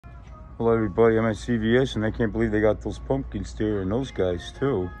Hello everybody, I'm at CVS and I can't believe they got those pumpkins there and those guys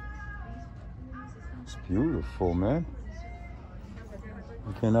too. It's beautiful, man.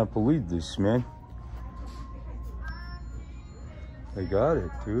 I cannot believe this, man. They got it,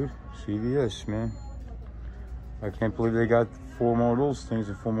 dude. CVS, man. I can't believe they got 4 more of those things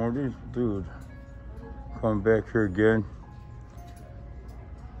and 4 more of these. Dude, coming back here again.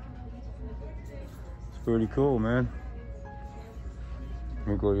 It's pretty cool, man. Let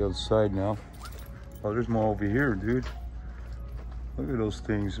me go to the other side now. Oh, there's more over here, dude. Look at those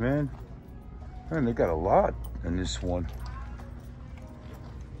things, man. Man, they got a lot in this one.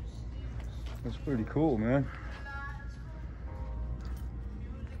 That's pretty cool, man.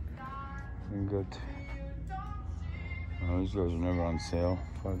 We got, oh, these guys are never on sale.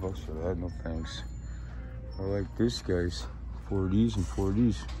 $5 for that, no thanks. I like this, guys. 4 of these and 4 of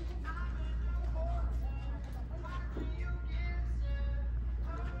these.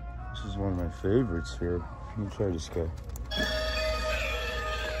 This is one of my favorites here. Let me try this guy.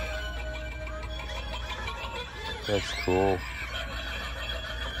 That's cool.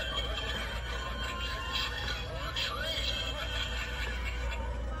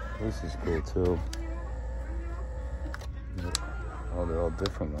 This is cool too. Oh, they're all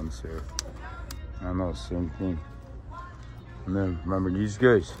different ones here. I know, same thing. And then remember these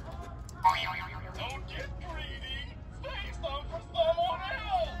guys.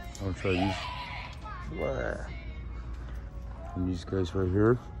 I'll try these. Wow. And these guys right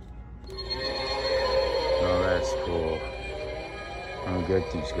here. Oh, that's cool. I don't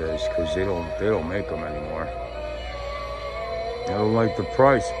get these guys because they don't make them anymore. I don't like the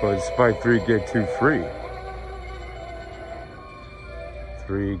price, but it's buy 3 get 2 free.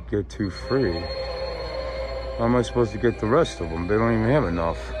 3 get 2 free. How am I supposed to get the rest of them? They don't even have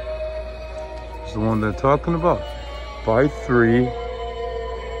enough. It's the one they're talking about. Buy 3.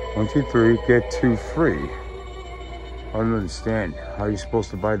 1, 2, 3, get 2 free. I don't understand. How are you supposed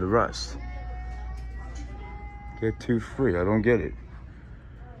to buy the rest? Get 2 free. I don't get it.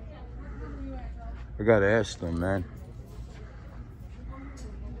 I gotta ask them, man.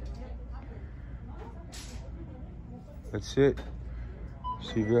 That's it.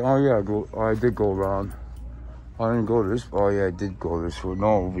 See, oh yeah, I did go around. I didn't go to this. Oh yeah, I did go this way.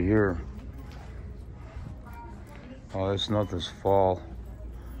 No, over here. Oh, that's not this fall.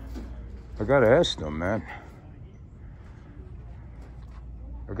 I gotta ask them, man.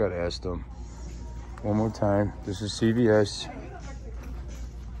 I gotta ask them. One more time. This is CVS.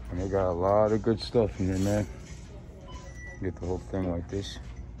 And they got a lot of good stuff in there, man. Get the whole thing like this.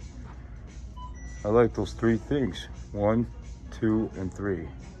 I like those 3 things. 1, 2, and 3.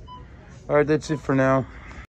 All right, that's it for now.